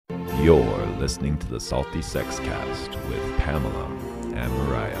You're listening to the Salty Sex Cast with Pamela and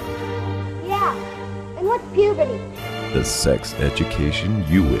Mariah. Yeah, and what's puberty? The sex education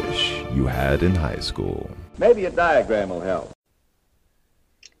you wish you had in high school. Maybe a diagram will help.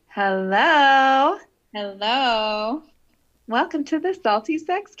 Hello. Hello. Welcome to the Salty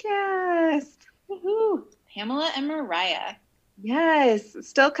Sex Cast. Woohoo. Pamela and Mariah. Yes,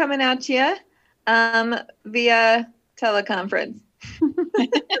 still coming at you via teleconference.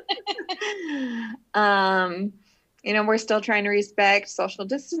 We're still trying to respect social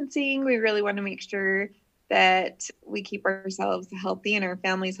distancing. We really want to make sure that we keep ourselves healthy and our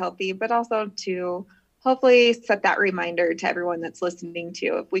families healthy, but also to hopefully set that reminder to everyone that's listening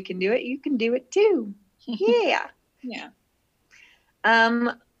to, if we can do it, you can do it too. Yeah. Yeah.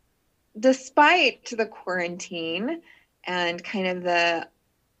 Despite the quarantine and kind of the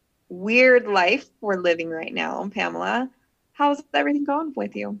weird life we're living right now, Pamela, how's everything going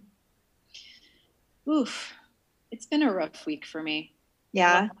with you? Oof. It's been a rough week for me.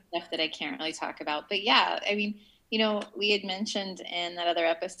 Yeah. Stuff that I can't really talk about. But yeah, I mean, we had mentioned in that other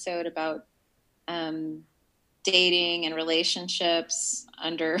episode about dating and relationships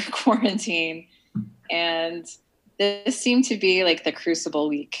under quarantine. And this seemed to be like the crucible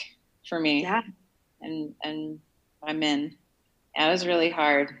week for me. Yeah. And I'm in. Yeah, it was really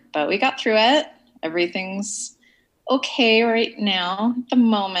hard, but we got through it. Everything's okay right now at the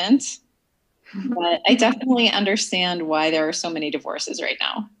moment. But I definitely understand why there are so many divorces right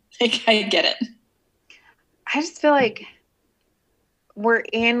now. Like, I get it. I just feel like we're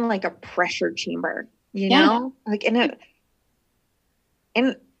in like a pressure chamber, know? Like in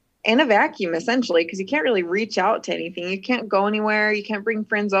a vacuum, essentially, because you can't really reach out to anything. You can't go anywhere. You can't bring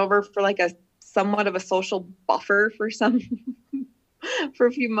friends over for like a somewhat of a social buffer for for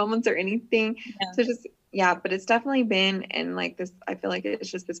a few moments or anything. Yeah. So but it's definitely been in like this, I feel like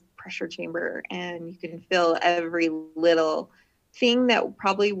it's just this pressure chamber, and you can feel every little thing that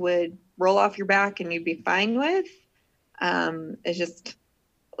probably would roll off your back and you'd be fine with. It's just,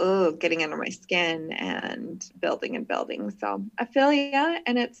 getting under my skin and building. So I feel you,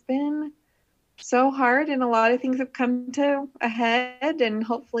 and it's been so hard, and a lot of things have come to a head, and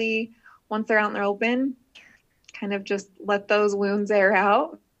hopefully once they're out in the open, kind of just let those wounds air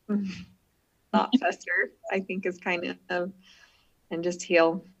out. Not fester, I think, is kind of, and just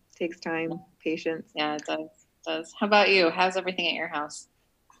heal. Takes time, patience. Yeah, it does. How about you? How's everything at your house?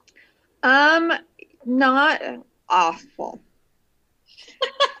 Not awful.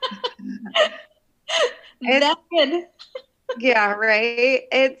 That's good. Yeah, right.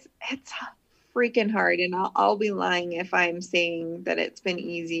 It's freaking hard, and I'll be lying if I'm saying that it's been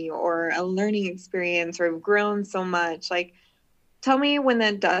easy or a learning experience or I've grown so much. Like, tell me when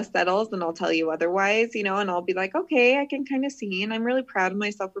the dust settles and I'll tell you otherwise, and I'll be like, okay, I can kind of see, and I'm really proud of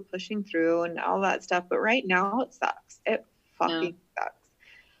myself for pushing through and all that stuff. But right now it sucks. It fucking sucks.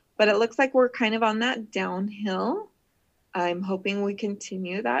 But it looks like we're kind of on that downhill. I'm hoping we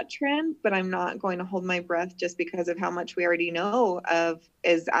continue that trend, but I'm not going to hold my breath just because of how much we already know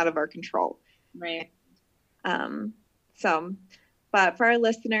is out of our control. Right. But for our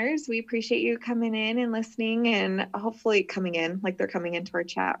listeners, we appreciate you coming in and listening, and hopefully coming in like they're coming into our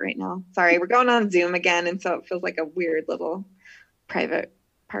chat right now. Sorry, we're going on Zoom again, and so it feels like a weird little private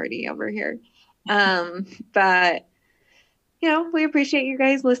party over here. But we appreciate you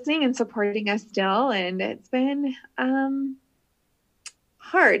guys listening and supporting us still, and it's been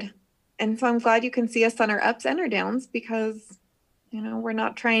hard. And so I'm glad you can see us on our ups and our downs, because we're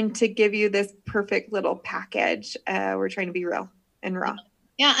not trying to give you this perfect little package. We're trying to be real and raw.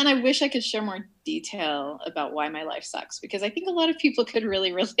 Yeah, and I wish I could share more detail about why my life sucks, because I think a lot of people could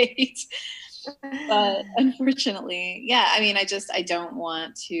really relate. But unfortunately, I don't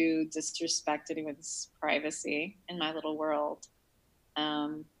want to disrespect anyone's privacy in my little world.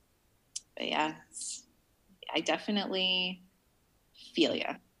 But yeah, I definitely feel you.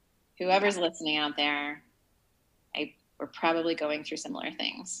 Whoever's listening out there, we're probably going through similar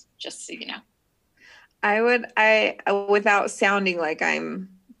things, just so you know. I without sounding like I'm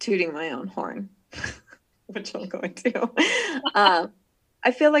tooting my own horn, which I'm going to,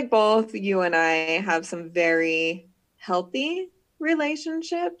 I feel like both you and I have some very healthy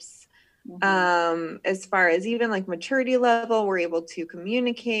relationships. Mm-hmm. As far as even like maturity level, we're able to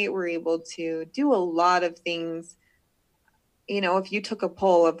communicate, we're able to do a lot of things. If you took a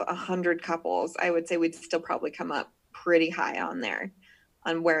poll of 100 couples, I would say we'd still probably come up pretty high on there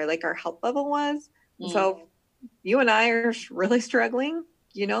on where like our health level was. Mm. So you and I are really struggling,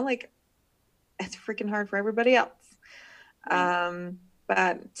 like it's freaking hard for everybody else.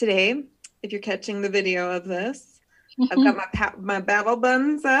 But today, if you're catching the video of this, I've got my battle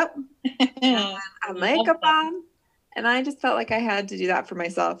buns up, and a makeup on. And I just felt like I had to do that for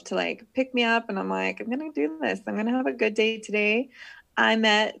myself to like pick me up. And I'm like, I'm going to do this. I'm going to have a good day today. I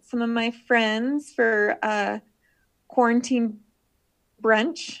met some of my friends for a quarantine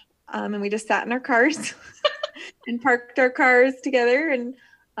brunch. And we just sat in our cars and parked our cars together and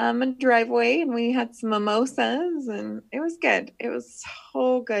a driveway. And we had some mimosas and it was good. It was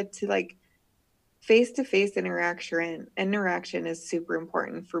so good to like face-to-face interaction is super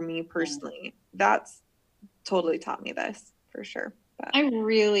important for me personally. That's totally taught me this for sure. But I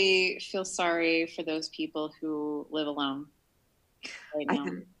really feel sorry for those people who live alone right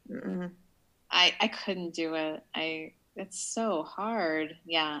now. I couldn't do it. It's so hard.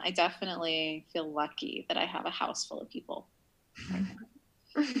 Yeah, I definitely feel lucky that I have a house full of people.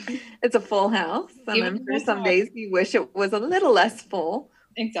 It's a full house, and I'm sure some days you wish it was a little less full.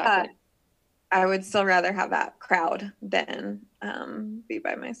 Exactly. I would still rather have that crowd than be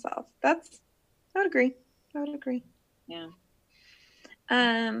by myself. I would agree. Yeah.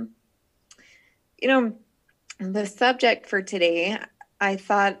 The subject for today, I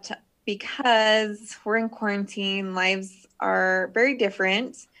thought because we're in quarantine, lives are very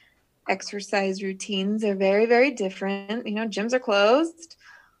different. Exercise routines are very, very different. Gyms are closed.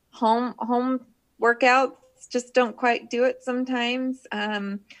 Home workouts just don't quite do it sometimes.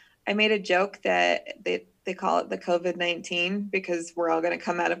 I made a joke that they call it the COVID-19 because we're all going to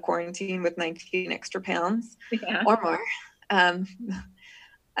come out of quarantine with 19 extra pounds or more.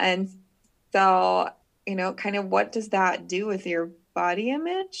 And so, kind of what does that do with your body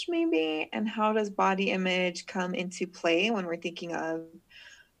image maybe? And how does body image come into play when we're thinking of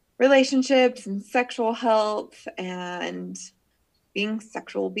relationships and sexual health and being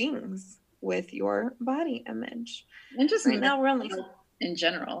sexual beings with your body image? And just right now we're only in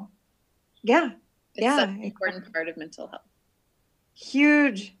general. Yeah. It's such an important part of mental health.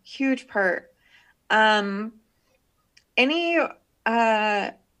 Huge part. Any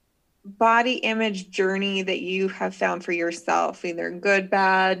body image journey that you have found for yourself, either good,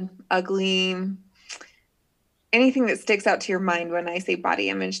 bad, ugly, anything that sticks out to your mind when I say body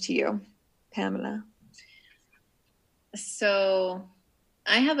image to you, Pamela? So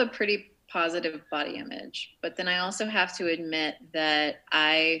I have a pretty positive body image, but then I also have to admit that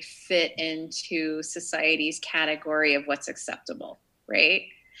I fit into society's category of what's acceptable, right?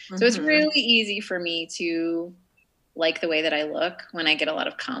 Mm-hmm. So it's really easy for me to like the way that I look when I get a lot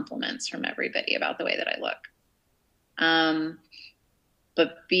of compliments from everybody about the way that I look.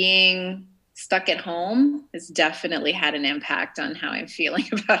 But being stuck at home has definitely had an impact on how I'm feeling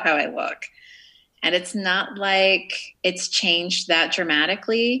about how I look. And it's not like it's changed that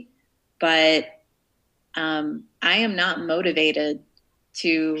dramatically, but I am not motivated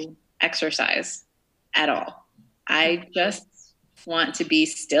to exercise at all. I just want to be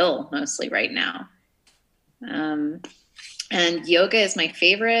still mostly right now. And yoga is my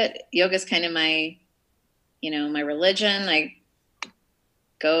favorite. Yoga is kind of my religion. I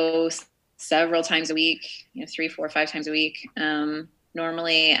go several times a week, 3, 4, 5 times a week,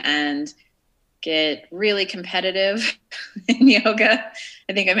 normally, and get really competitive in yoga.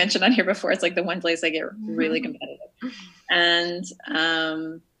 I think I mentioned on here before, it's like the one place I get really competitive. And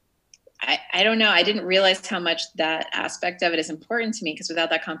I don't know. I didn't realize how much that aspect of it is important to me, because without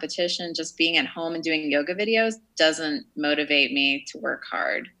that competition, just being at home and doing yoga videos doesn't motivate me to work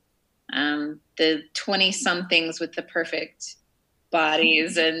hard. The 20-somethings with the perfect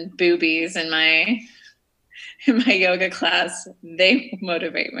bodies and boobies in my yoga class, they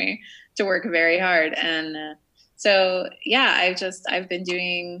motivate me to work very hard. And so, yeah, I've been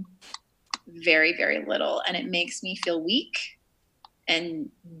doing very, very little, and it makes me feel weak and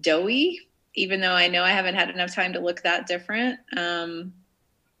doughy, even though I know I haven't had enough time to look that different. And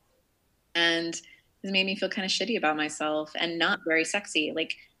it's made me feel kind of shitty about myself and not very sexy.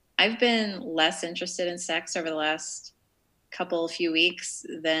 Like, I've been less interested in sex over the last few weeks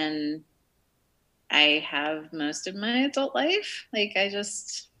than I have most of my adult life. Like, I don't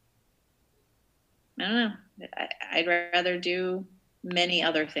know. I'd rather do many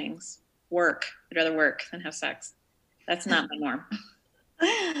other things. Work. I'd rather work than have sex. That's not my norm.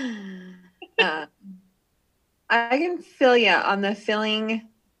 I can feel you on the feeling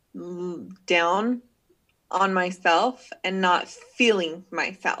down on myself and not feeling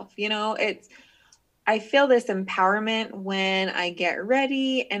myself. I feel this empowerment when I get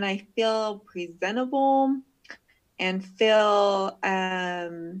ready and I feel presentable and feel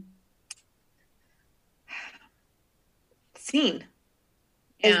seen.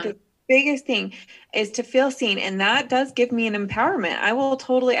 Yeah. Is the biggest thing is to feel seen. And that does give me an empowerment.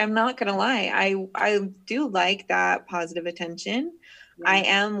 I'm not going to lie. I do like that positive attention. I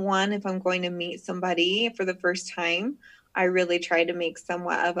am one, if I'm going to meet somebody for the first time, I really try to make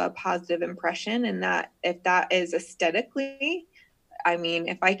somewhat of a positive impression. And that if that is aesthetically, I mean,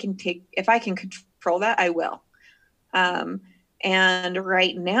 if I can control that, I will. And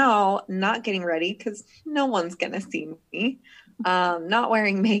right now, not getting ready because no one's going to see me, not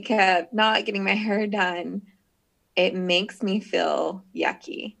wearing makeup, not getting my hair done. It makes me feel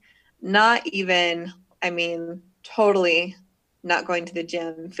yucky. Not even, I mean, totally not going to the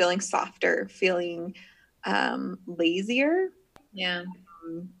gym, feeling softer, feeling lazier. Yeah.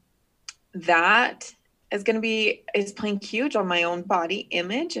 That is playing huge on my own body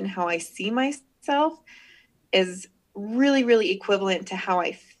image, and how I see myself is really, really equivalent to how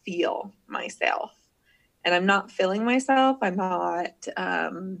I feel myself. And I'm not feeling myself. I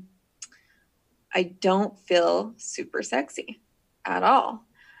don't feel super sexy at all.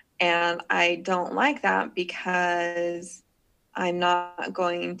 And I don't like that because I'm not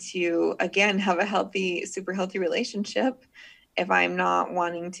going to, again, have a super healthy relationship if I'm not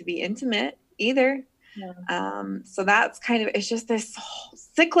wanting to be intimate either. Yeah. So that's it's just this whole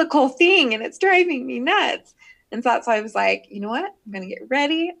cyclical thing, and it's driving me nuts. And so that's why I was like, you know what? I'm going to get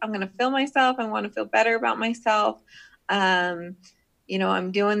ready. I'm going to feel myself. I want to feel better about myself. I'm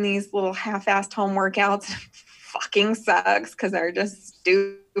doing these little half-assed home workouts. Fucking sucks because they're just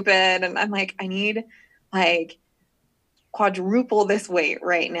stupid. And I'm like, I need quadruple this weight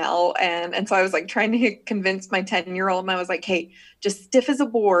right now. And so I was trying to convince my 10-year-old, and I was like, hey, just stiff as a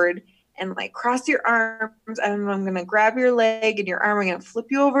board and cross your arms, and I'm going to grab your leg and your arm. I'm going to flip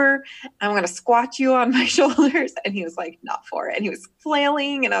you over. I'm going to squat you on my shoulders. And he was like, not for it. And he was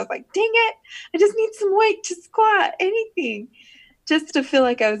flailing. And I was like, dang it. I just need some weight to squat, anything, just to feel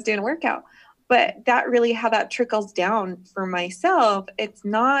like I was doing a workout. But that really, how that trickles down for myself, it's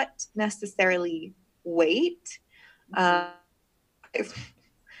not necessarily weight. I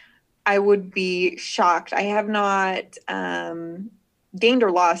would be shocked. I have not gained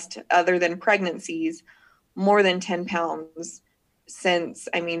or lost, other than pregnancies, more than 10 pounds since,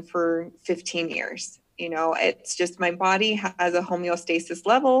 for 15 years. It's just my body has a homeostasis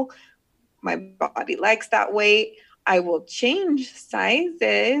level. My body likes that weight. I will change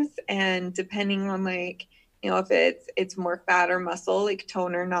sizes, and depending on if it's more fat or muscle,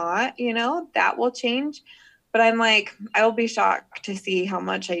 tone or not, that will change. But I'm I will be shocked to see how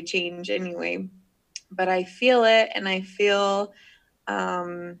much I change anyway. But I feel it, and I feel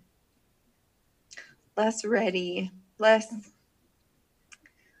less ready, less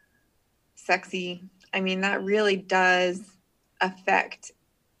sexy. That really does affect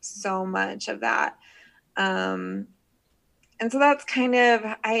so much of that. And so that's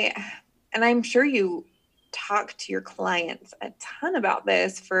and I'm sure you talk to your clients a ton about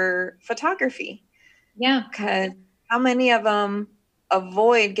this for photography. Yeah. Because how many of them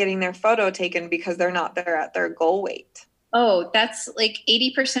avoid getting their photo taken because they're not there at their goal weight? Oh, that's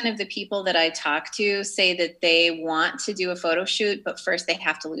 80% of the people that I talk to say that they want to do a photo shoot, but first they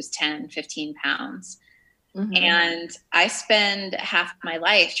have to lose 10, 15 pounds. Mm-hmm. And I spend half my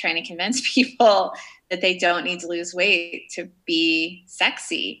life trying to convince people that they don't need to lose weight to be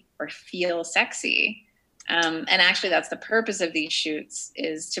sexy or feel sexy. And actually that's the purpose of these shoots,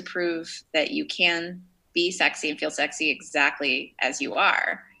 is to prove that you can be sexy and feel sexy exactly as you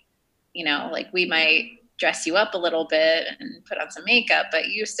are. We might dress you up a little bit and put on some makeup, but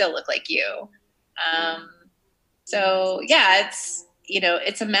you still look like you. So yeah,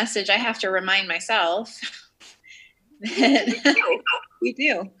 it's a message I have to remind myself that we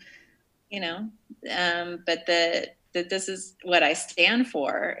do, but that this is what I stand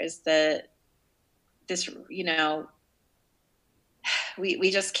for, is that this,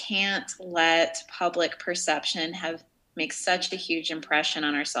 we just can't let public perception make such a huge impression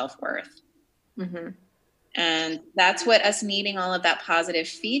on our self-worth. Mm-hmm. And that's what us needing all of that positive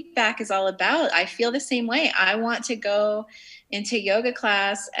feedback is all about. I feel the same way. I want to go into yoga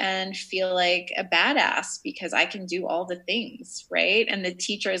class and feel like a badass because I can do all the things, right? And the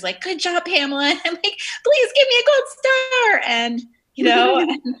teacher is like, good job, Pamela. And I'm like, please give me a gold star. And,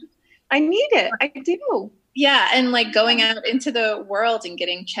 I need it. I do. Yeah. And going out into the world and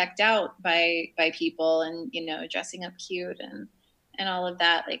getting checked out by people and, dressing up cute and all of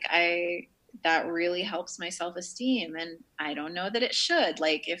that. That really helps my self-esteem. And I don't know that it should.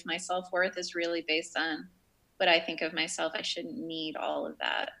 If my self-worth is really based on what I think of myself, I shouldn't need all of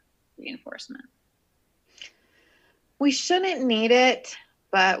that reinforcement. We shouldn't need it,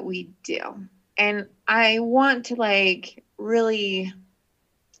 but we do. And I want to really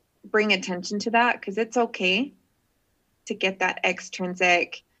bring attention to that, because it's okay to get that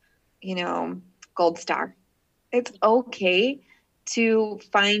extrinsic, gold star. It's okay to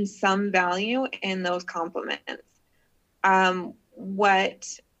find some value in those compliments.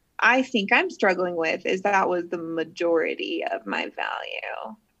 What I think I'm struggling with is that was the majority of my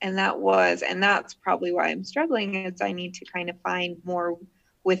value. And that's probably why I'm struggling, is I need to kind of find more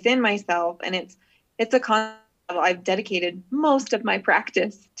within myself. And it's a concept. I've dedicated most of my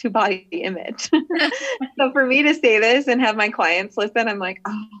practice to body image. So for me to say this and have my clients listen, I'm like,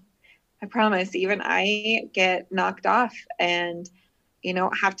 oh, I promise, even I get knocked off and,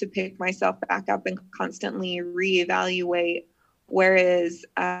 have to pick myself back up and constantly reevaluate where is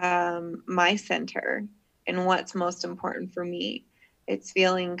my center and what's most important for me. It's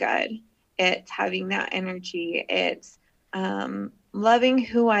feeling good. It's having that energy. It's loving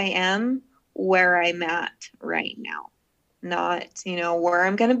who I am where I'm at right now. Not, where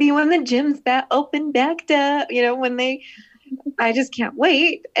I'm going to be when the gym's back up, I just can't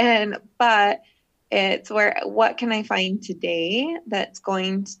wait. But it's what can I find today that's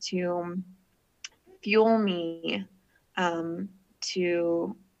going to fuel me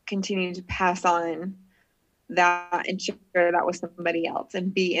to continue to pass on that and share that with somebody else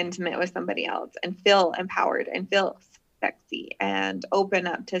and be intimate with somebody else and feel empowered and feel sexy and open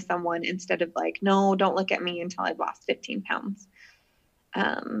up to someone, instead of like, no, don't look at me until I've lost 15 pounds.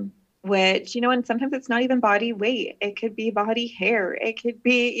 Which, and sometimes it's not even body weight. It could be body hair. It could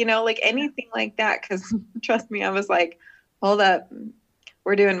be, like anything like that. Cause trust me, I was like, hold up,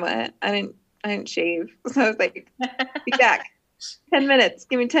 we're doing what? I didn't shave. So I was like, be back. 10 minutes.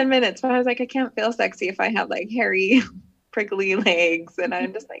 Give me 10 minutes. But I was like, I can't feel sexy if I have like hairy, prickly legs. And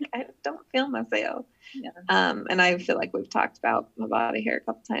I'm just like, I just don't feel myself. Yeah. And I feel like we've talked about my body hair a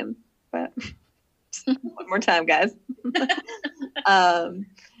couple times, but one more time, guys.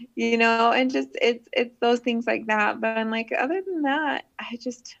 And just it's those things like that. But I'm like, other than that,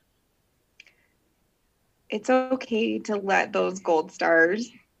 it's okay to let those gold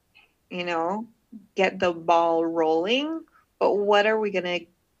stars, get the ball rolling. But what are we going to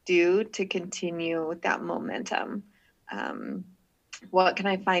do to continue that momentum? What can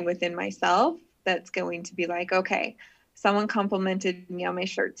I find within myself that's going to be like, okay, someone complimented me on my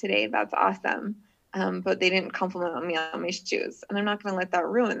shirt today. That's awesome. But they didn't compliment me on my shoes. And I'm not going to let that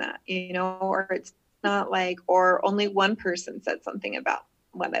ruin that, or it's not like, or only one person said something about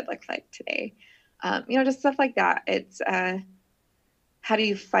what I look like today. Just stuff like that. It's how do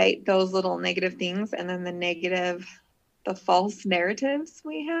you fight those little negative things and then the false narratives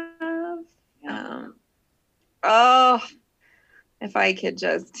we have? If I could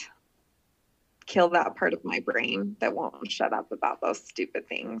just kill that part of my brain that won't shut up about those stupid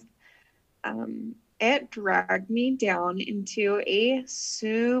things. It dragged me down into a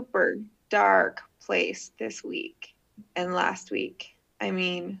super dark place this week and last week. I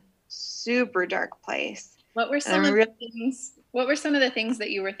mean, super dark place. What were some of the things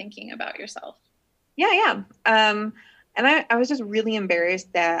that you were thinking about yourself? Yeah. And I was just really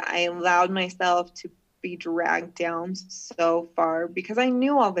embarrassed that I allowed myself to be dragged down so far, because I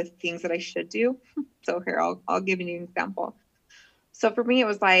knew all the things that I should do. So here, I'll give you an example. So for me, it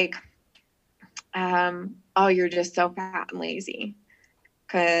was like, you're just so fat and lazy,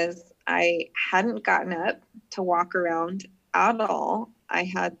 because I hadn't gotten up to walk around at all. I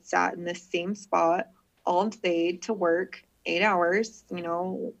had sat in the same spot all day to work 8 hours,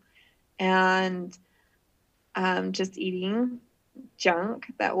 and just eating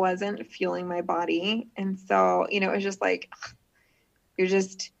junk that wasn't fueling my body. And so, it was just like, you're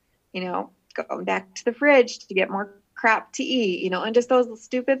just, going back to the fridge to get more crap to eat, and just those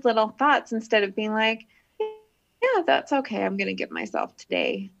stupid little thoughts, instead of being like, yeah, that's okay, I'm going to give myself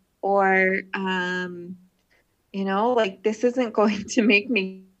today. Or, like, this isn't going to make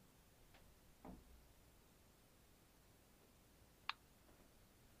me.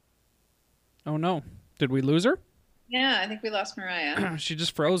 Oh no. Did we lose her? Yeah, I think we lost Mariah. She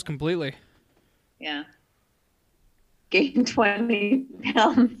just froze completely. Yeah. Gain 20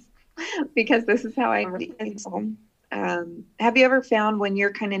 pounds because this is how I feel. Have you ever found when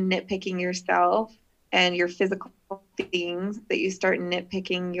you're kind of nitpicking yourself and your physical things that you start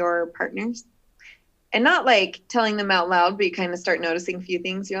nitpicking your partners? And not like telling them out loud, but you kind of start noticing a few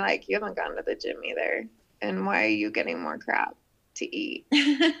things. You're like, you haven't gone to the gym either. And why are you getting more crap to eat?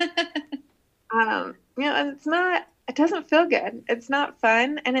 And it doesn't feel good. It's not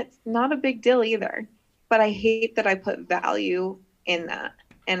fun, and it's not a big deal either. But I hate that I put value in that,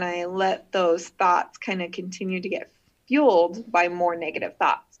 and I let those thoughts kind of continue to get fueled by more negative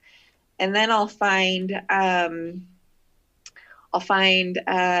thoughts. And then I'll find I'll find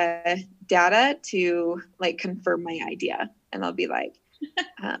data to like confirm my idea. And I'll be like,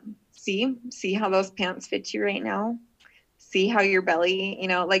 see how those pants fit you right now? See how your belly,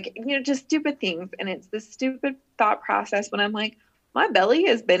 just stupid things. And it's this stupid thought process when I'm like, my belly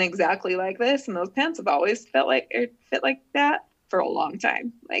has been exactly like this. And those pants have always fit like that for a long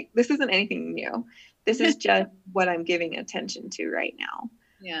time. Like, this isn't anything new. This is just what I'm giving attention to right now.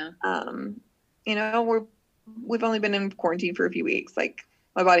 Yeah. We've only been in quarantine for a few weeks. Like,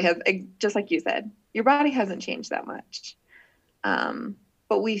 my body has, just like you said, your body hasn't changed that much.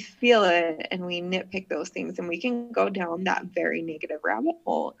 But we feel it and we nitpick those things, and we can go down that very negative rabbit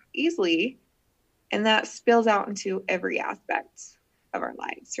hole easily. And that spills out into every aspect of our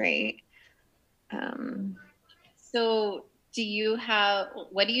lives, right? So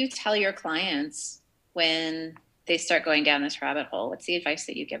what do you tell your clients when they start going down this rabbit hole? What's the advice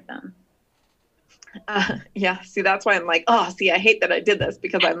that you give them? Yeah. See, that's why I'm like, I hate that I did this,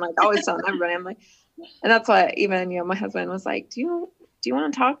 because I'm like always telling everybody, I'm like, and that's why even, my husband was like, do you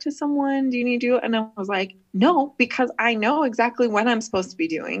want to talk to someone? Do you need to do it? And I was like, no, because I know exactly what I'm supposed to be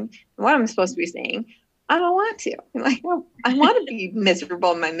doing, what I'm supposed to be saying. I don't want to. I'm like, well, I want to be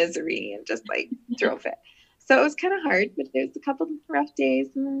miserable in my misery and just like throw fit. So it was kind of hard, but there's a couple of rough days,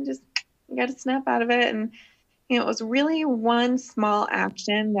 and then just got to snap out of it. And it was really one small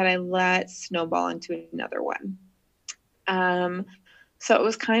action that I let snowball into another one. So it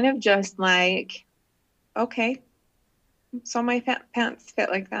was kind of just like, okay, so my pants fit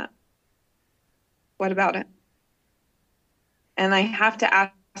like that. What about it? And I have to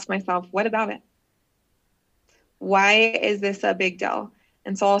ask myself, what about it? Why is this a big deal?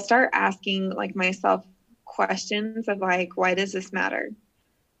 And so I'll start asking like myself questions of like, why does this matter?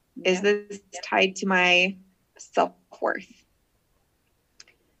 Yeah. Is this tied to my self-worth?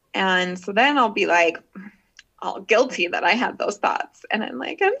 And so then I'll be like, all guilty that I had those thoughts. And I'm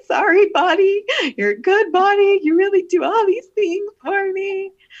like, I'm sorry, body. You're a good body. You really do all these things for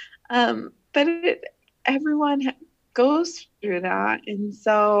me. But everyone goes through that. And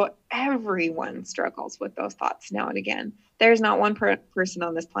so everyone struggles with those thoughts now and again. There's not one person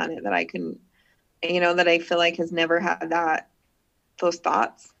on this planet that I can, that I feel like has never had those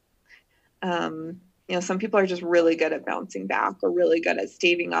thoughts. Some people are just really good at bouncing back, or really good at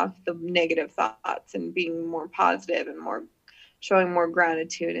staving off the negative thoughts and being more positive and showing more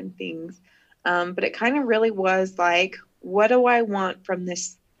gratitude and things. But it kind of really was like, what do I want from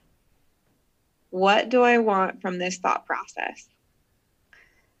this? What do I want from this thought process?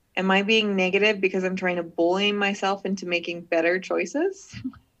 Am I being negative because I'm trying to bully myself into making better choices?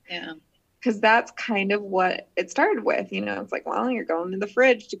 Yeah. Because that's kind of what it started with. It's like, well, you're going to the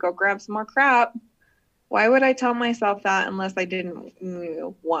fridge to go grab some more crap. Why would I tell myself that unless I didn't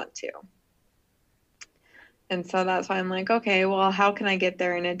want to? And so that's why I'm like, okay, well, how can I get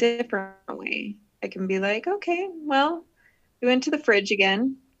there in a different way? I can be like, okay, well, you went to the fridge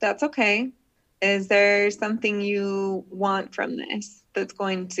again. That's okay. Is there something you want from this that's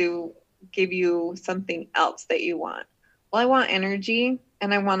going to give you something else that you want? Well, I want energy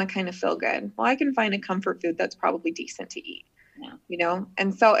and I want to kind of feel good. Well, I can find a comfort food that's probably decent to eat. Yeah.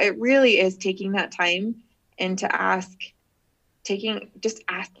 And so it really is taking that time and asking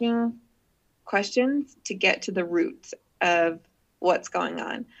questions to get to the roots of what's going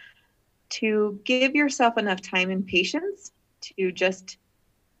on, to give yourself enough time and patience to just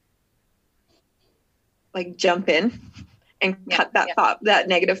like jump in and cut that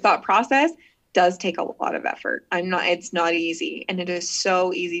negative thought process does take a lot of effort. It's not easy. And it is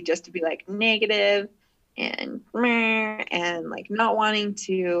so easy just to be like negative and like not wanting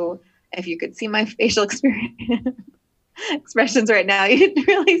to. If you could see my facial expressions right now, you'd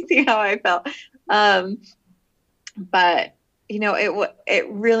really see how I felt. But it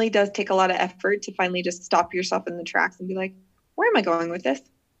really does take a lot of effort to finally just stop yourself in the tracks and be like, where am I going with this?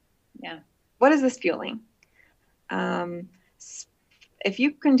 Yeah. What is this feeling? If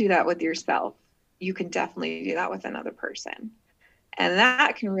you can do that with yourself, you can definitely do that with another person. And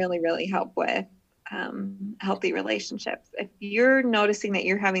that can really, really help with healthy relationships. If you're noticing that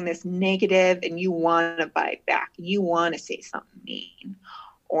you're having this negative and you want to bite back, you want to say something mean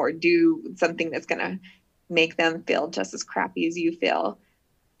or do something that's going to make them feel just as crappy as you feel.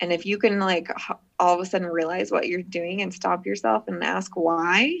 And if you can like all of a sudden realize what you're doing and stop yourself and ask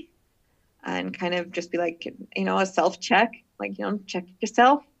why, and kind of just be like, a self-check, like, check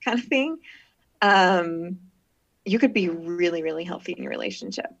yourself kind of thing. You could be really, really healthy in your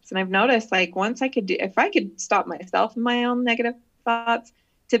relationships. And I've noticed like if I could stop myself in my own negative thoughts,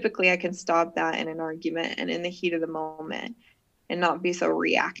 typically I can stop that in an argument and in the heat of the moment and not be so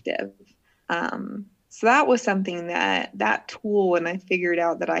reactive. So that was something that tool, when I figured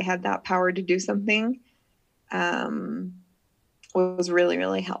out that I had that power to do something, was really,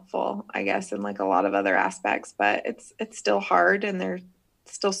 really helpful, I guess, in like a lot of other aspects, but it's still hard, and there's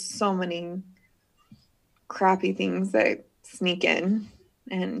still so many crappy things that sneak in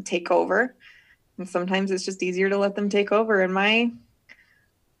and take over. And sometimes it's just easier to let them take over. And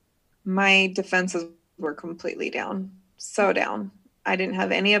my defenses were completely down, so down. I didn't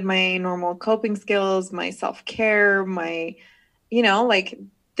have any of my normal coping skills, my self-care, my, like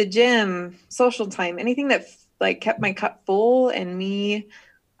the gym, social time, anything that like kept my cup full and me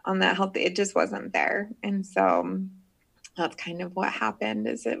on that health, it just wasn't there. And so that's kind of what happened,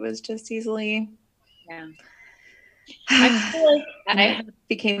 is it was just easily. Yeah. I feel like I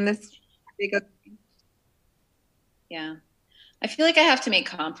became this big. Yeah. I feel like I have to make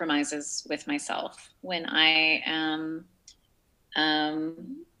compromises with myself when I am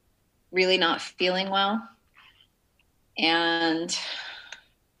really not feeling well. And,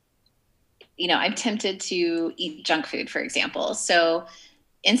 I'm tempted to eat junk food, for example. So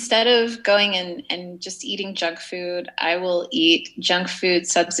instead of going and just eating junk food, I will eat junk food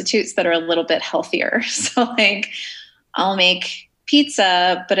substitutes that are a little bit healthier. So like I'll make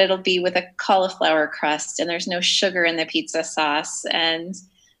pizza, but it'll be with a cauliflower crust, and there's no sugar in the pizza sauce. And,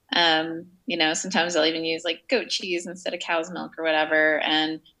 sometimes I'll even use like goat cheese instead of cow's milk or whatever.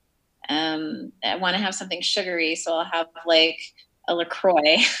 And I want to have something sugary, so I'll have like a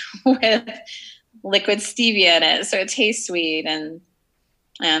LaCroix with liquid stevia in it, so it tastes sweet.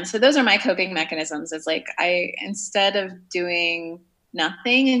 And so those are my coping mechanisms. It's like instead of doing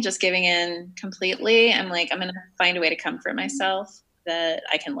nothing and just giving in completely, I'm like, I'm going to find a way to comfort myself that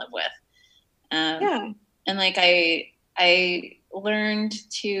I can live with. And like, I learned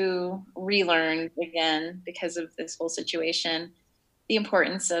to relearn again, because of this whole situation, the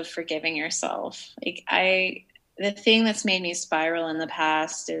importance of forgiving yourself. Like the thing that's made me spiral in the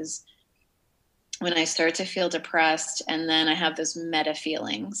past is when I start to feel depressed, and then I have those meta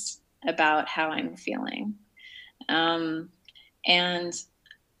feelings about how I'm feeling. And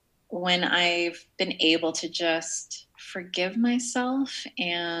when I've been able to just forgive myself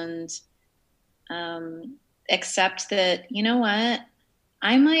and accept that, you know what,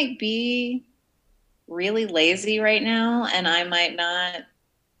 I might be really lazy right now, and I might not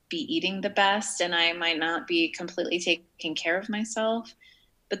be eating the best, and I might not be completely taking care of myself,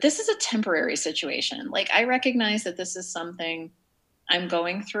 but this is a temporary situation. Like, I recognize that this is something I'm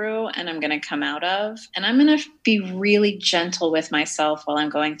going through and I'm going to come out of, and I'm going to be really gentle with myself while I'm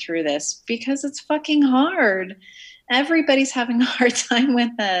going through this, because it's fucking hard. Everybody's having a hard time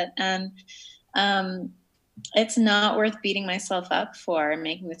with it. And it's not worth beating myself up for and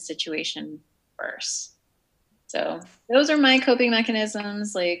making the situation worse. So those are my coping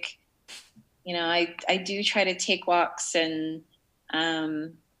mechanisms. Like, I do try to take walks and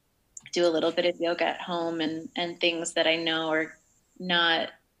do a little bit of yoga at home and things that I know are not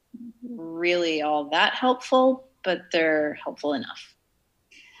really all that helpful, but they're helpful enough.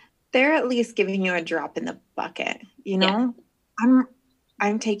 They're at least giving you a drop in the bucket, Yeah.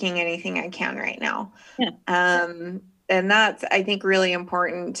 I'm taking anything I can right now. Yeah. And that's, I think, really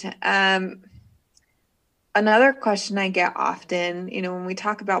important. Another question I get often, when we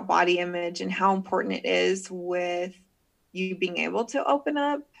talk about body image and how important it is with you being able to open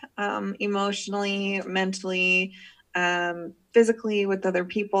up emotionally, mentally, physically with other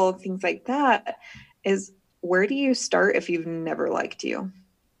people, things like that, is where do you start if you've never liked you?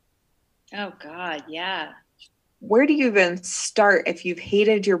 Oh God, yeah. Where do you even start if you've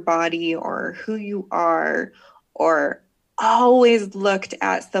hated your body or who you are, or always looked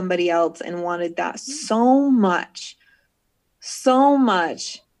at somebody else and wanted that so much,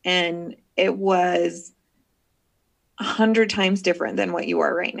 and it was 100 times different than what you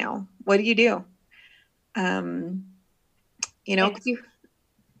are right now? What do you do?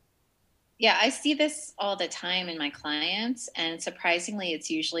 Yeah, I see this all the time in my clients, and surprisingly,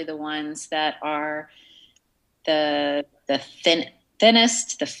 it's usually the ones that are the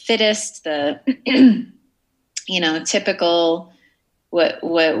thinnest, the fittest, the typical what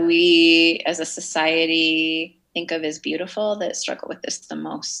we as a society think of as beautiful, that struggle with this the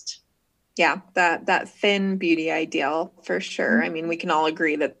most. Yeah, that thin beauty ideal, for sure. Mm-hmm. I mean, we can all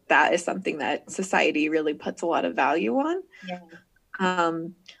agree that is something that society really puts a lot of value on. Yeah.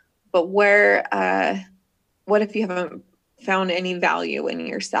 But what if you haven't found any value in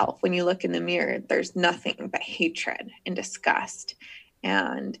yourself? When you look in the mirror, there's nothing but hatred and disgust.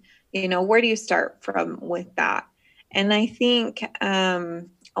 And, where do you start from with that? And I think a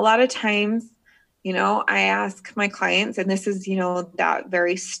lot of times You know, I ask my clients, and this is, you know, that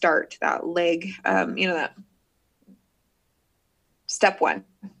very start, that leg, you know, that step one.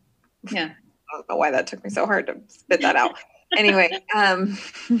 Yeah. I don't know why that took me so hard to spit that out. Anyway,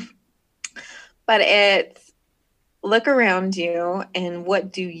 but it's look around you and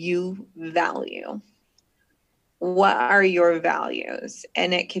what do you value? What are your values?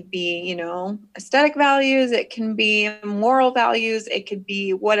 And it could be, you know, aesthetic values, it can be moral values, it could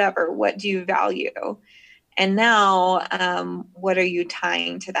be whatever. What do you value? And now, what are you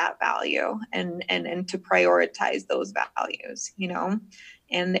tying to that value and to prioritize those values, you know?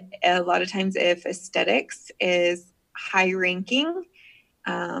 And a lot of times if aesthetics is high ranking,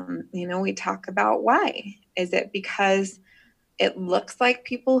 you know, we talk about why. Is it because it looks like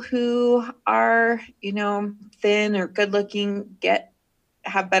people who are, you know, thin or good looking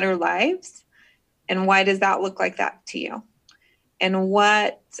have better lives? And why does that look like that to you? And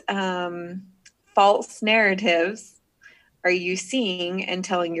what false narratives are you seeing and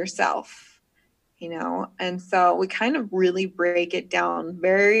telling yourself? You know, and so we kind of really break it down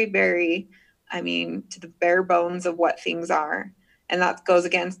very, very, I mean, to the bare bones of what things are. And that goes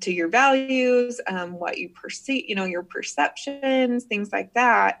against to your values, what you perceive, you know, your perceptions, things like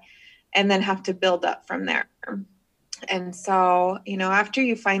that, and then have to build up from there. And so, you know, after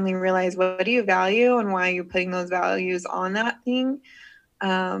you finally realize what do you value and why you're putting those values on that thing,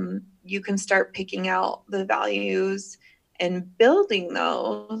 you can start picking out the values and building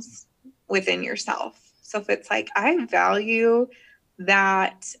those within yourself. So if it's like, I value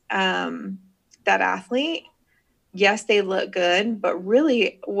that, that athlete, yes, they look good, but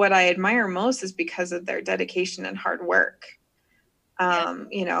really what I admire most is because of their dedication and hard work,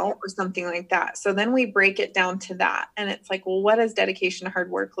 you know, or something like that. So then we break it down to that. And it's like, well, what does dedication and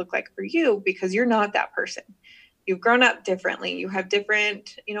hard work look like for you? Because you're not that person. You've grown up differently. You have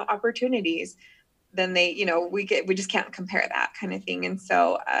different, you know, opportunities than they, you know, we just can't compare that kind of thing. And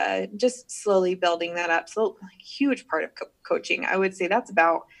so just slowly building that up. So a huge part of coaching, I would say that's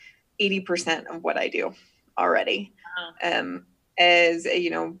about 80% of what I do already. As you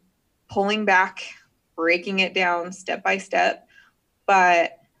know, pulling back, breaking it down step by step.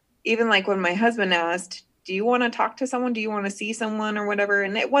 But even like when my husband asked, do you want to talk to someone? Do you want to see someone or whatever?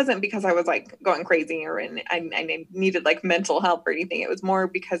 And it wasn't because I was like going crazy or I needed like mental help or anything. It was more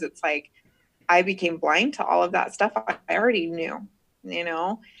because it's like, I became blind to all of that stuff I already knew, you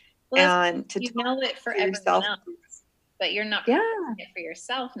know, and to you know it for yourself, but you're not doing it for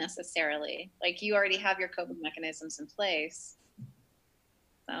yourself necessarily. Like you already have your coping mechanisms in place.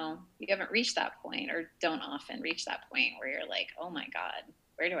 So you haven't reached that point or don't often reach that point where you're like, oh my God,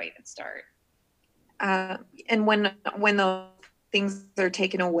 where do I even start? And when those things are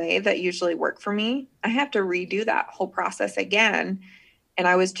taken away that usually work for me, I have to redo that whole process again. And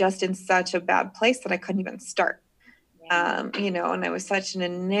I was just in such a bad place that I couldn't even start, you know, and I was such in a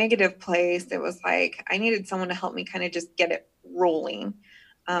negative place. It was like, I needed someone to help me kind of just get it rolling.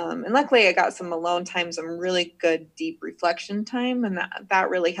 And luckily I got some alone time, some really good deep reflection time. And that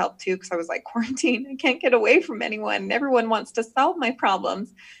really helped too. Cause I was like, quarantine, I can't get away from anyone. Everyone wants to solve my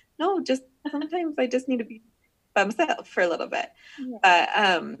problems. No, just sometimes I just need to be by myself for a little bit. Yeah.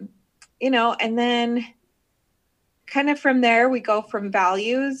 But, you know, and then kind of from there, we go from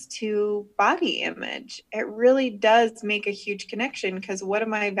values to body image. It really does make a huge connection because what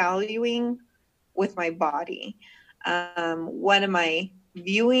am I valuing with my body? What am I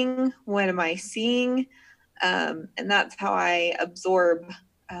viewing? What am I seeing? And that's how I absorb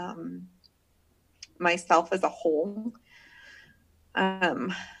myself as a whole.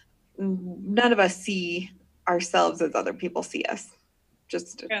 None of us see ourselves as other people see us.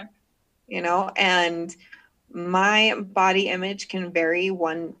 Just, you know, and my body image can vary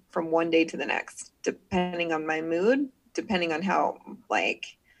from one day to the next, depending on my mood, depending on how like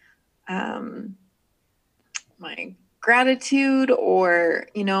my gratitude or,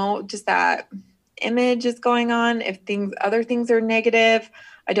 you know, just that image is going on. If other things are negative,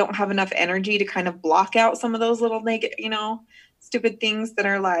 I don't have enough energy to kind of block out some of those little negative, you know, stupid things that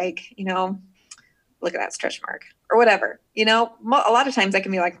are like, you know, look at that stretch mark or whatever, you know, a lot of times I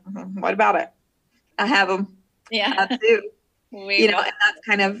can be like, what about it? I have them. Yeah. Too. You know,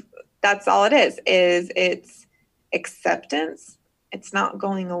 and that's all it is it's acceptance. It's not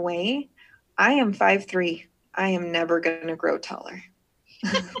going away. I am 5'3". I am never going to grow taller.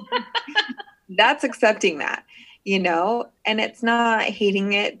 That's accepting that, you know, and it's not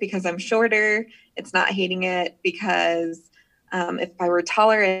hating it because I'm shorter. It's not hating it because if I were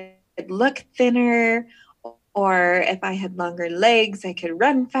taller, I'd look thinner, or if I had longer legs, I could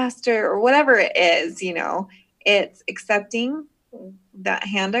run faster or whatever it is, you know. It's accepting that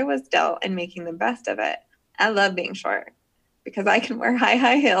hand I was dealt and making the best of it. I love being short because I can wear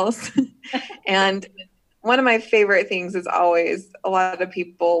high heels. And one of my favorite things is always, a lot of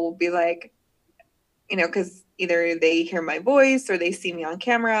people will be like, because either they hear my voice or they see me on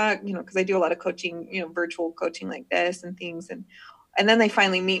camera, because I do a lot of coaching, virtual coaching like this and things. And then they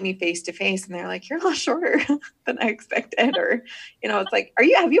finally meet me face to face and they're like, you're a lot shorter than I expected. Or, it's like,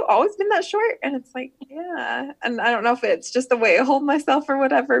 have you always been that short? And it's like, yeah. And I don't know if it's just the way I hold myself or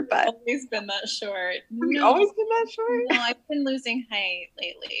whatever, but. Always been that short. Have you always been that short? No, I've been losing height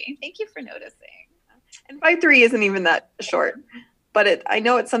lately. Thank you for noticing. And 5'3" isn't even that short. But I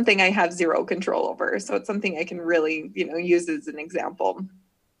know it's something I have zero control over. So it's something I can really, use as an example.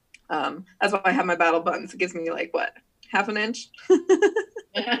 That's why I have my battle buttons. It gives me like, what, half an inch?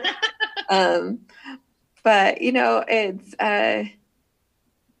 But,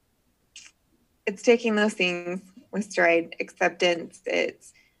 it's taking those things with stride, acceptance.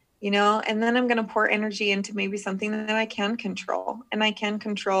 It's, and then I'm going to pour energy into maybe something that I can control. And I can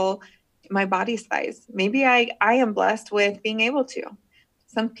control my body size. Maybe I am blessed with being able to.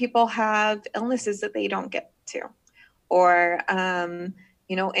 Some people have illnesses that they don't get to, or,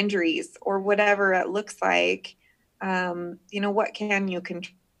 injuries or whatever it looks like. What can you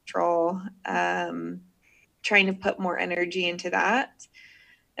control? Trying to put more energy into that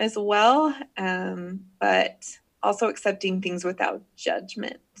as well. But also accepting things without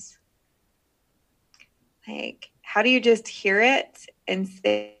judgment. Like, how do you just hear it and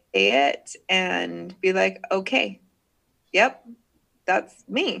say it and be like, okay, yep, that's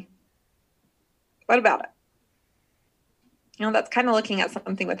me. What about it? That's kind of looking at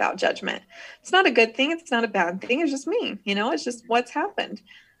something without judgment. It's not a good thing. It's not a bad thing. It's just me, it's just what's happened.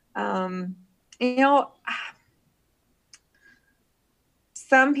 Some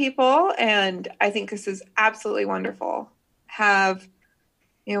people, and I think this is absolutely wonderful, have,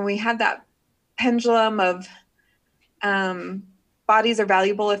 we had that pendulum of, bodies are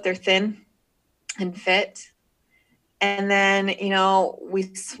valuable if they're thin and fit. And then,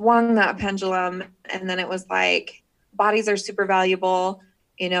 we swung that pendulum and then it was like, bodies are super valuable,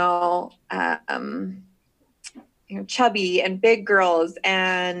 chubby and big girls.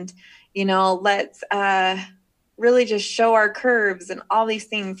 And, let's really just show our curves and all these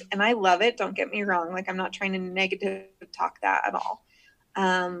things. And I love it. Don't get me wrong. Like, I'm not trying to negative talk that at all.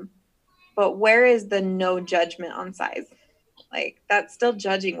 But where is the no judgment on size? Like, that's still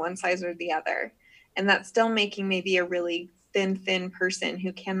judging one size or the other. And that's still making maybe a really thin person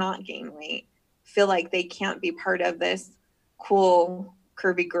who cannot gain weight feel like they can't be part of this cool,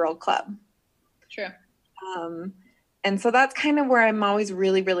 curvy girl club. True. And so that's kind of where I'm always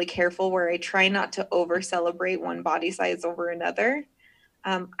really, really careful, where I try not to over celebrate one body size over another.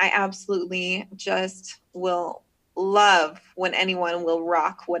 I absolutely just will love when anyone will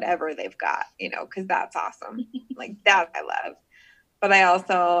rock whatever they've got, because that's awesome. Like, that I love. But I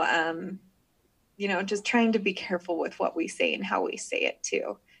also, just trying to be careful with what we say and how we say it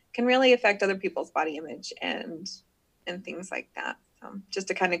too can really affect other people's body image and things like that. Just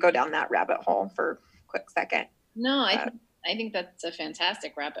to kind of go down that rabbit hole for a quick second. No, I think that's a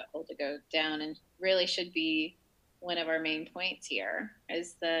fantastic rabbit hole to go down, and really should be one of our main points here,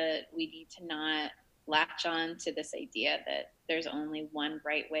 is that we need to not latch on to this idea that there's only one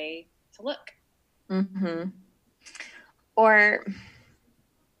right way to look. Mm-hmm. Or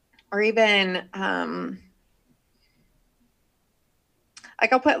even,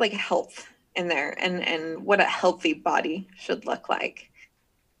 like, I'll put like health in there and what a healthy body should look like,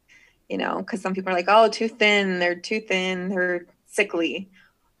 because some people are like, oh, too thin, they're sickly,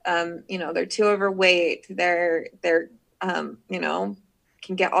 they're too overweight, they're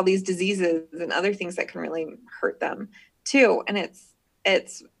can get all these diseases and other things that can really hurt them too. And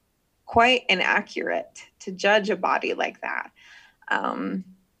it's quite inaccurate to judge a body like that. And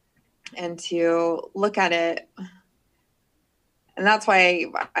to look at it. And that's why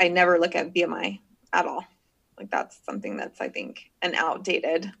I never look at BMI at all. Like, that's something that's, I think, an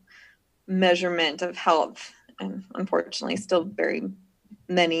outdated measurement of health. And unfortunately, still very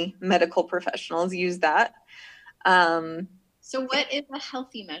many medical professionals use that. So what is a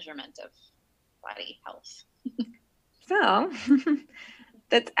healthy measurement of body health? So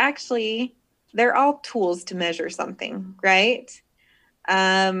that's actually, they're all tools to measure something, right?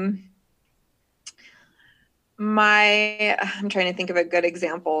 I'm trying to think of a good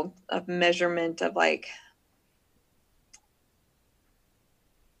example of measurement of, like,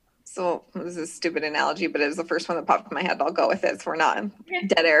 so this is a stupid analogy, but it was the first one that popped in my head. I'll go with it, so we're not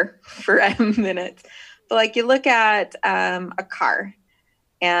dead air for a minute. But like, you look at a car,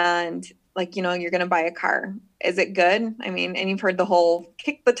 and like, you're going to buy a car. Is it good? I mean, and you've heard the whole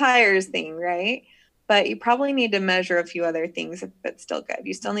kick the tires thing, right? But you probably need to measure a few other things if it's still good.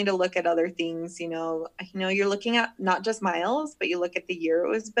 You still need to look at other things. You're looking at not just miles, but you look at the year it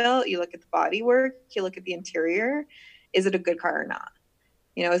was built. You look at the bodywork. You look at the interior. Is it a good car or not?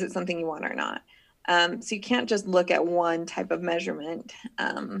 Is it something you want or not? So you can't just look at one type of measurement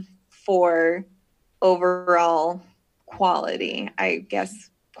for overall quality, I guess,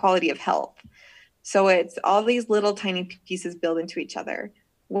 quality of health. So it's all these little tiny pieces build into each other.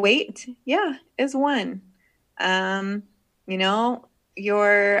 Weight, is one.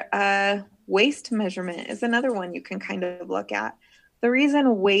 Your waist measurement is another one you can kind of look at. The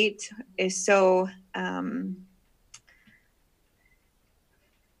reason weight is so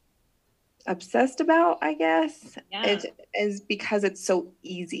obsessed about, I guess, it is because it's so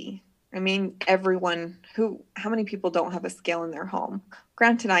easy. I mean, how many people don't have a scale in their home?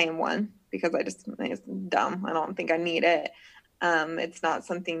 Granted, I am one because it's dumb. I don't think I need it. It's not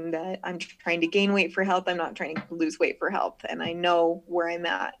something that I'm trying to gain weight for health. I'm not trying to lose weight for health. And I know where I'm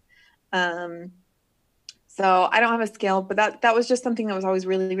at. So I don't have a scale, but that was just something that was always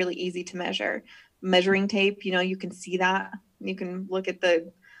really, really easy to measure. Measuring tape, you can see that. You can look at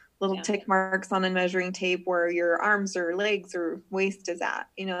the little tick marks on a measuring tape where your arms or legs or waist is at.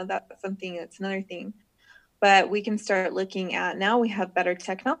 That's something, that's another thing. But we can start looking at, now we have better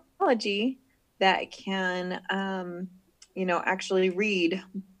technology that can, actually read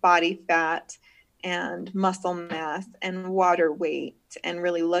body fat and muscle mass and water weight and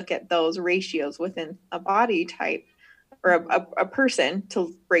really look at those ratios within a body type or a person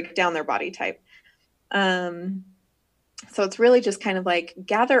to break down their body type. So it's really just kind of like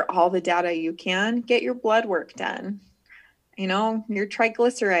gather all the data you can, get your blood work done, your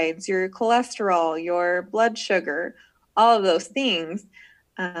triglycerides, your cholesterol, your blood sugar, all of those things.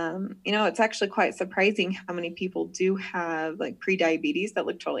 It's actually quite surprising how many people do have like pre-diabetes that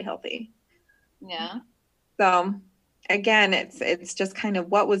look totally healthy. Yeah. So again, it's just kind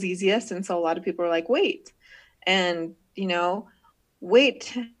of what was easiest. And so a lot of people are like, weight. And,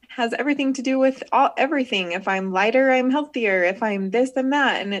 weight has everything to do with everything. If I'm lighter, I'm healthier. If I'm this and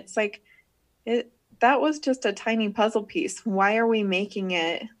that. And it's like, that was just a tiny puzzle piece. Why are we making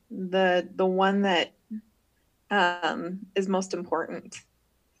it the one that is most important?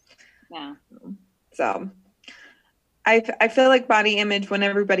 Yeah. So I feel like body image, when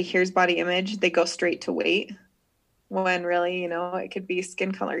everybody hears body image, they go straight to weight, when really, it could be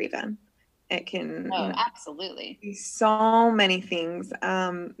skin color even. It can absolutely be so many things,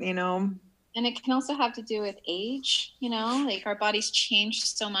 And it can also have to do with age, like our bodies change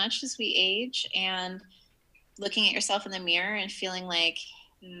so much as we age, and looking at yourself in the mirror and feeling like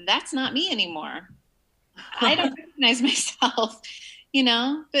that's not me anymore. I don't recognize myself.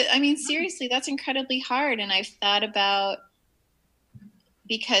 But I mean, seriously, that's incredibly hard. And I've thought about,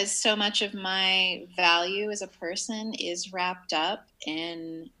 because so much of my value as a person is wrapped up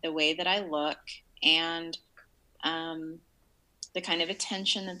in the way that I look and the kind of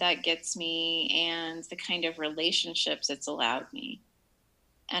attention that gets me and the kind of relationships it's allowed me.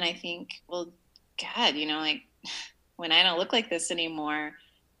 And I think, well, God, like when I don't look like this anymore,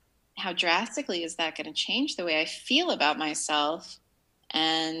 how drastically is that going to change the way I feel about myself?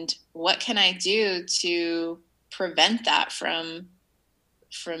 And what can I do to prevent that from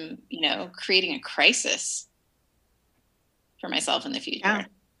creating a crisis for myself in the future?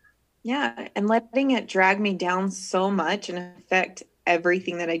 Yeah. And letting it drag me down so much and affect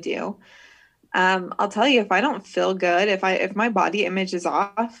everything that I do. I'll tell you, if I don't feel good, if my body image is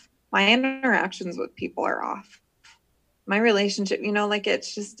off, my interactions with people are off. My relationship,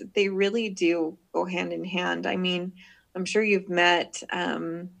 it's just, they really do go hand in hand. I mean, I'm sure you've met,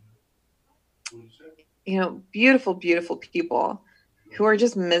 beautiful, beautiful people who are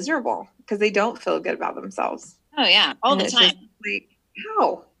just miserable because they don't feel good about themselves. Oh yeah, all the time. Like,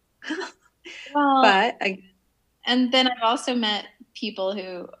 how? Well, and then I've also met people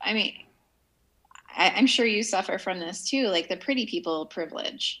who, I mean, I'm sure you suffer from this too, like the pretty people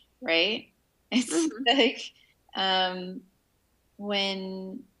privilege, right? It's like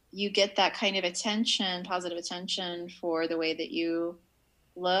when you get that kind of attention, positive attention for the way that you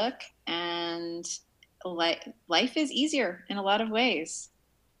look, and life is easier in a lot of ways,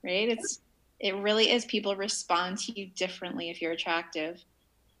 right? It really is. People respond to you differently if you're attractive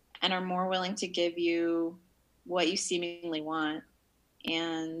and are more willing to give you what you seemingly want.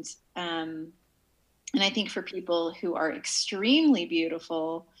 And I think for people who are extremely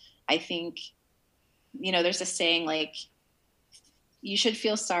beautiful, I think, there's a saying like, you should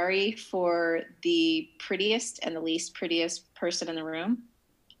feel sorry for the prettiest and the least prettiest person in the room.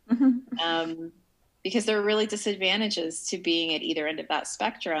 Because there are really disadvantages to being at either end of that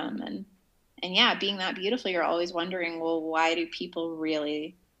spectrum. And yeah, being that beautiful, you're always wondering, well, why do people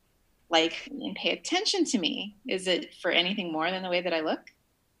really like and pay attention to me? Is it for anything more than the way that I look?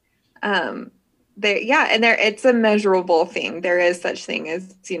 It's a measurable thing. There is such thing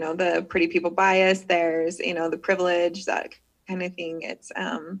as, the pretty people bias. There's, the privilege, that kind of thing. It's,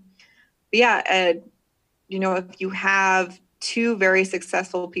 if you have two very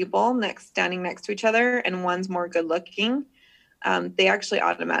successful people standing next to each other and one's more good looking, they actually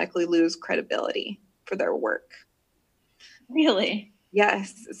automatically lose credibility for their work. Really?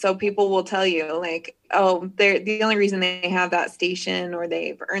 Yes. So people will tell you like, oh, the only reason they have that station or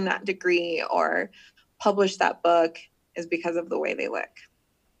they've earned that degree or published that book is because of the way they look.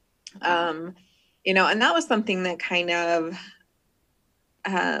 And that was something that kind of,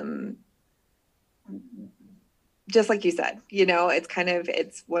 just like you said,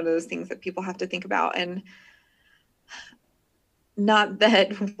 it's one of those things that people have to think about. And not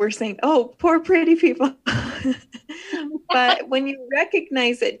that we're saying, oh, poor pretty people. But when you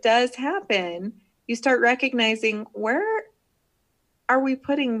recognize it does happen, you start recognizing, where are we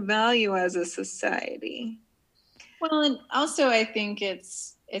putting value as a society? Well, and also I think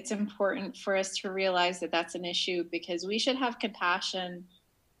it's important for us to realize that that's an issue, because we should have compassion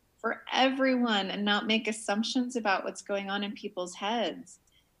for everyone and not make assumptions about what's going on in people's heads.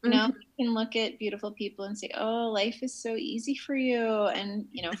 You can look at beautiful people and say, oh, life is so easy for you. And,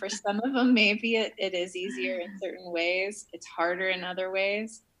 for some of them, maybe it is easier in certain ways. It's harder in other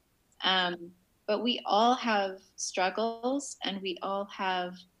ways. But we all have struggles, and we all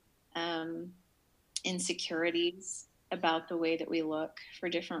have insecurities about the way that we look for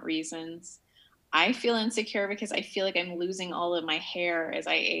different reasons. I feel insecure because I feel like I'm losing all of my hair as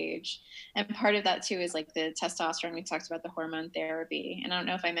I age. And part of that too is like the testosterone. We talked about the hormone therapy. And I don't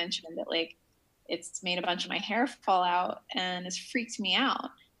know if I mentioned that, like, it's made a bunch of my hair fall out and it's freaked me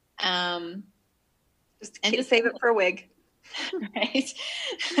out. Just save it for a wig. Right.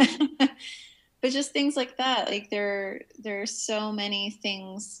 But just things like that. Like there are so many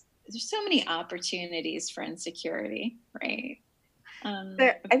things. There's so many opportunities for insecurity, right?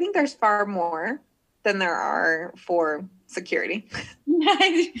 I think there's far more than there are for security.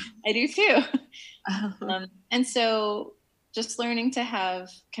 I do too. And so just learning to have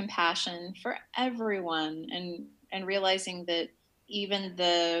compassion for everyone and realizing that even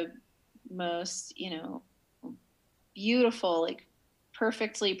the most, beautiful, like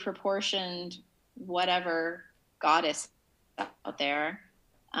perfectly proportioned, whatever goddess out there,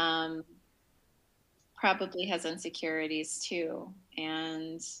 probably has insecurities too,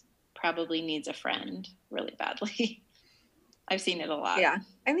 and probably needs a friend really badly. I've seen it a lot. Yeah.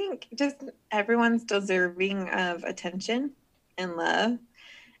 I think just everyone's deserving of attention and love.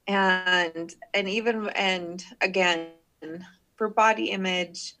 And again, for body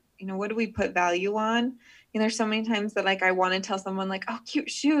image, what do we put value on? There's so many times that like I want to tell someone like, oh, cute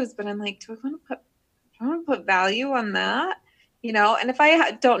shoes, but I'm like, do I want to put value on that? And if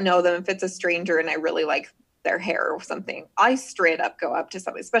I don't know them, if it's a stranger and I really like their hair or something, I straight up go up to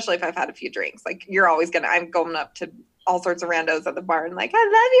somebody, especially if I've had a few drinks. Like I'm going up to all sorts of randos at the bar and like, I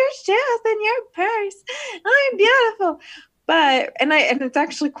love your shoes and your purse. I'm beautiful. And it's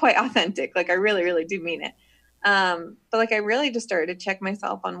actually quite authentic. Like I really, really do mean it. But like I really just started to check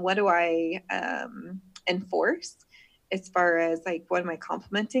myself on what do I enforce as far as like, what am I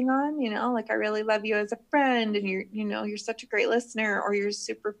complimenting on? Like I really love you as a friend, and you're such a great listener, or you're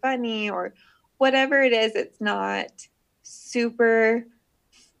super funny, or whatever it is. It's not super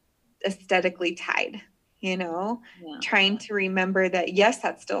aesthetically tied, trying to remember that, yes,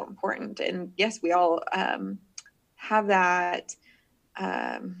 that's still important. And yes, we all have that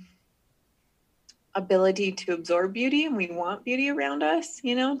ability to absorb beauty, and we want beauty around us,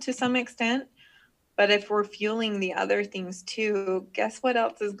 to some extent. But if we're fueling the other things too, guess what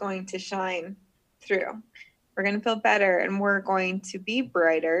else is going to shine through? We're going to feel better, and we're going to be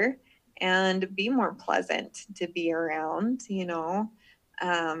brighter and be more pleasant to be around,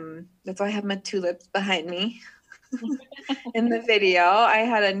 That's why I have my tulips behind me. In the video, I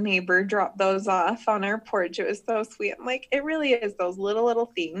had a neighbor drop those off on our porch. It was so sweet. I'm like, it really is those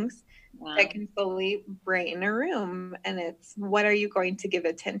little things that can fully brighten a room. And it's, what are you going to give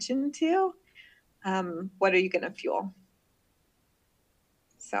attention to? What are you going to fuel?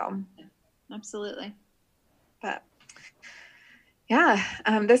 So, absolutely. But yeah,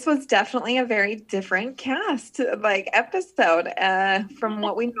 this was definitely a very different cast, episode from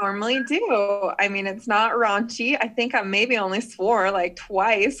what we normally do. I mean, it's not raunchy. I think I maybe only swore like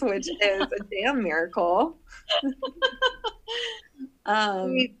twice, which is a damn miracle.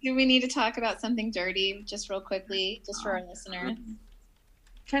 Do we need to talk about something dirty just real quickly, just for our listeners?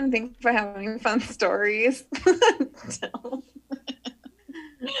 Trying to think if I have any fun stories.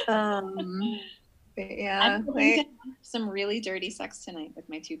 But yeah. I'm going to have some really dirty sex tonight with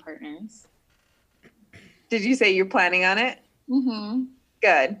my 2 partners. Did you say you're planning on it? Mm-hmm.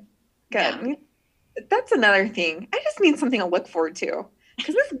 Good. Yeah. That's another thing. I just need something to look forward to.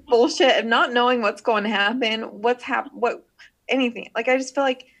 Because this bullshit of not knowing what's going to happen, anything. Like, I just feel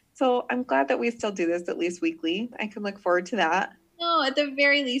like, so I'm glad that we still do this at least weekly. I can look forward to that. No, at the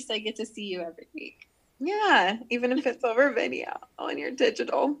very least, I get to see you every week. Yeah, even if it's over video on your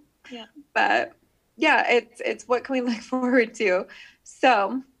digital. Yeah. But yeah, it's what can we look forward to?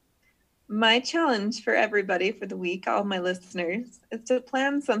 So my challenge for everybody for the week, all my listeners, is to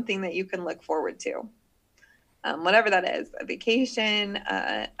plan something that you can look forward to. Whatever that is, a vacation,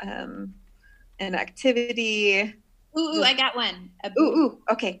 an activity. Ooh, I got one.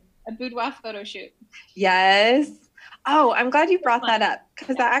 Okay. A boudoir photo shoot. Yes. Oh, I'm glad you brought that up,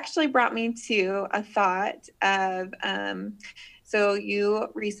 because that actually brought me to a thought of, so you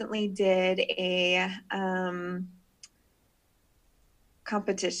recently did a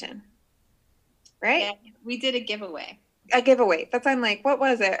competition, right? Yeah, we did a giveaway. A giveaway. That's, I'm like, what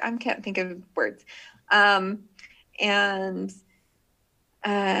was it? I can't think of words. And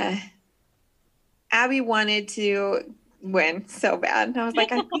Abby wanted to win so bad. And I was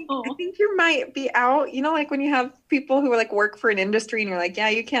like, I think you might be out. You know, like when you have people who like work for an industry and you're like, yeah,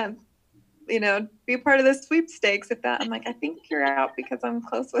 you can't, be part of the sweepstakes if that. I'm like, I think you're out because I'm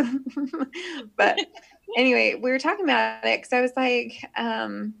close with. But anyway, we were talking about it because I was like,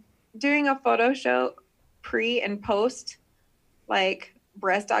 doing a photo show pre and post like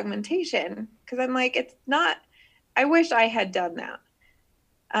breast augmentation, because I'm like, it's not, I wish I had done that.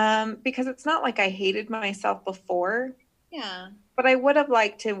 Because it's not like I hated myself before. Yeah. But I would have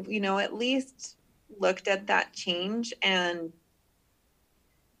liked to, at least looked at that change and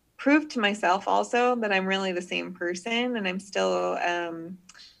proved to myself also that I'm really the same person and I'm still,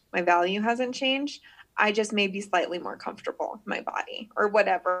 my value hasn't changed. I just may be slightly more comfortable with my body or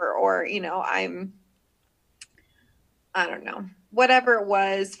whatever, or, I don't know, whatever it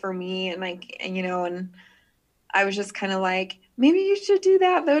was for me. And and I was just kind of like, maybe you should do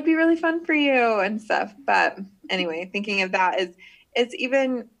that. That would be really fun for you and stuff. But anyway, thinking of that is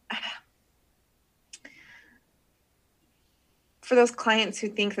even for those clients who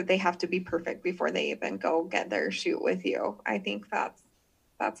think that they have to be perfect before they even go get their shoot with you. I think that's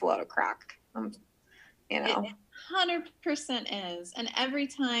a lot of crack. It 100% is. And every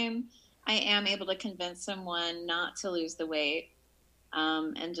time I am able to convince someone not to lose the weight,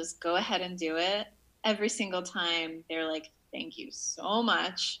 and just go ahead and do it, every single time they're like, thank you so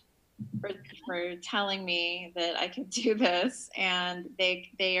much for telling me that I could do this. And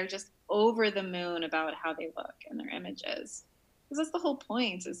they are just over the moon about how they look and their images. Because that's the whole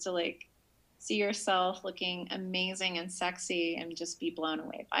point, is to like see yourself looking amazing and sexy and just be blown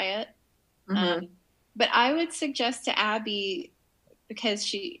away by it. Mm-hmm. But I would suggest to Abby, because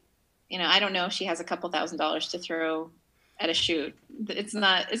she, I don't know if she has a couple $1,000s to throw at a shoot. It's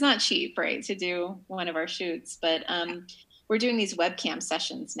not cheap, right, to do one of our shoots, but we're doing these webcam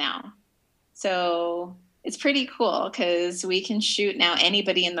sessions now. So it's pretty cool because we can shoot now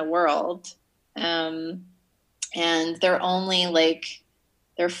anybody in the world. And they're only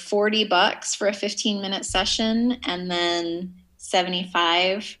they're $40 for a 15-minute session, and then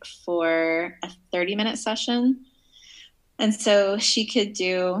 $75 for a 30-minute session. And so she could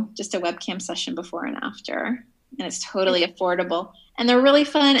do just a webcam session before and after, and it's totally affordable. And they're really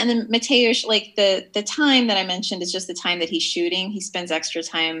fun. And then Mateusz, like the time that I mentioned is just the time that he's shooting. He spends extra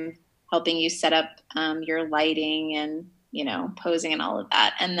time helping you set up your lighting and, posing and all of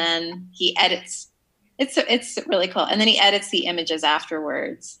that. And then he edits. It's really cool. And then he edits the images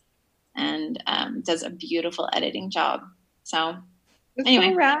afterwards and does a beautiful editing job. So anyway,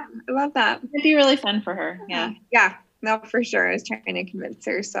 so rad. I love that. It'd be really fun for her. Yeah. Yeah. No, for sure. I was trying to convince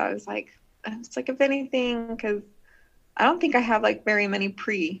her. So I was like, if anything, because I don't think I have like very many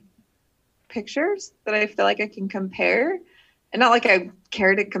pictures that I feel like I can compare. And not like I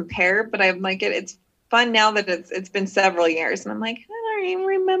care to compare, but I'm like, it's fun now that it's been several years. And I'm like, I don't even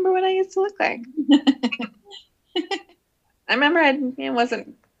remember what I used to look like. I remember I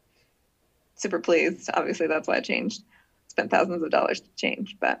wasn't super pleased. Obviously, that's why I changed. Spent thousands of dollars to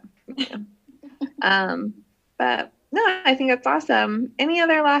change, but but no, I think that's awesome. Any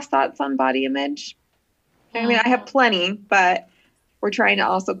other last thoughts on body image? I mean, I have plenty, but we're trying to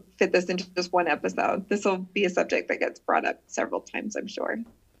also fit this into just one episode. This will be a subject that gets brought up several times, I'm sure.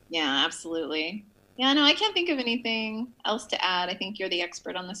 Yeah, absolutely. Yeah, no, I can't think of anything else to add. I think you're the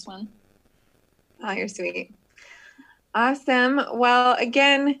expert on this one. Oh, you're sweet. Awesome. Well,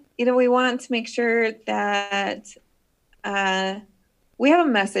 again, we want to make sure that we have a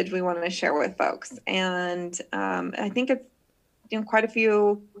message we want to share with folks. And I think it's quite a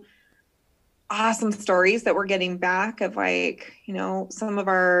few awesome stories that we're getting back of some of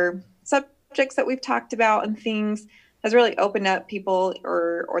our subjects that we've talked about and things has really opened up people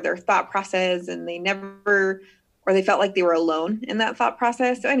or their thought process, and they felt like they were alone in that thought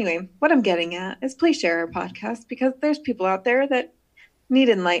process. So anyway, what I'm getting at is please share our podcast, because there's people out there that need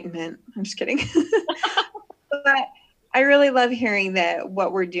enlightenment. I'm just kidding. But I really love hearing that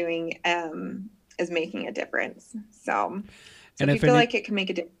what we're doing is making a difference. So if you feel like it can make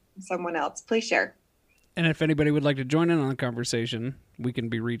a difference for someone else, please share. And if anybody would like to join in on the conversation, we can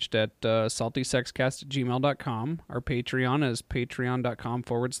be reached at saltysexcast@gmail.com. Our Patreon is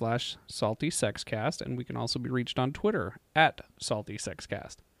patreon.com/saltysexcast. And we can also be reached on Twitter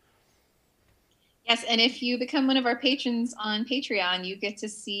 @saltysexcast. Yes, and if you become one of our patrons on Patreon, you get to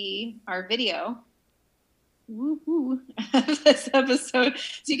see our video. Woohoo! This episode,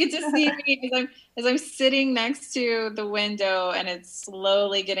 so you get to see me as I'm sitting next to the window, and it's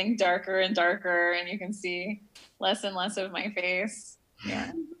slowly getting darker and darker, and you can see less and less of my face.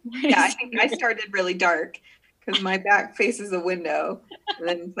 Yeah, I think I started really dark because my back faces a window, and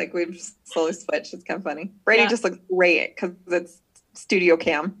then it's like we've slowly switched. It's kind of funny. Brady just looks great because it's studio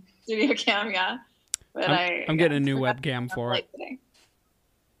cam. Studio cam, yeah. But I'm getting a new webcam for it. Today.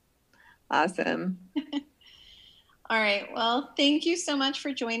 Awesome. All right. Well, thank you so much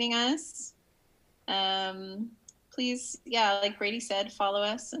for joining us. Please, like Brady said, follow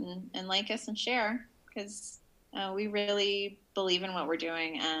us and like us and share, because we really believe in what we're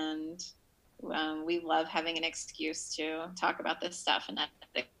doing, and we love having an excuse to talk about this stuff, and that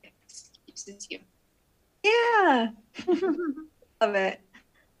excuse is you. Yeah. Love it.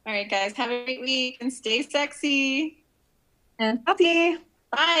 All right, guys. Have a great week and stay sexy. And healthy.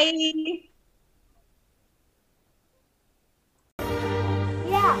 Bye.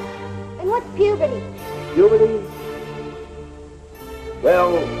 Yeah. And what's puberty? Puberty?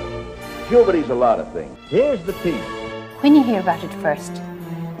 Well, puberty's a lot of things. Here's the piece. When you hear about it first,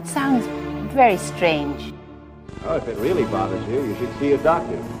 it sounds very strange. Oh, if it really bothers you, you should see a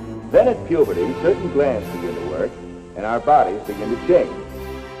doctor. Then at puberty, certain glands begin to work, and our bodies begin to change.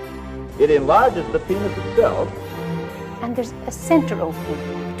 It enlarges the penis itself. And there's a center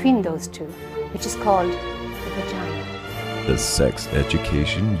opening between those two, which is called the vagina. The sex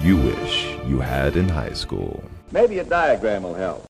education you wish you had in high school. Maybe a diagram will help.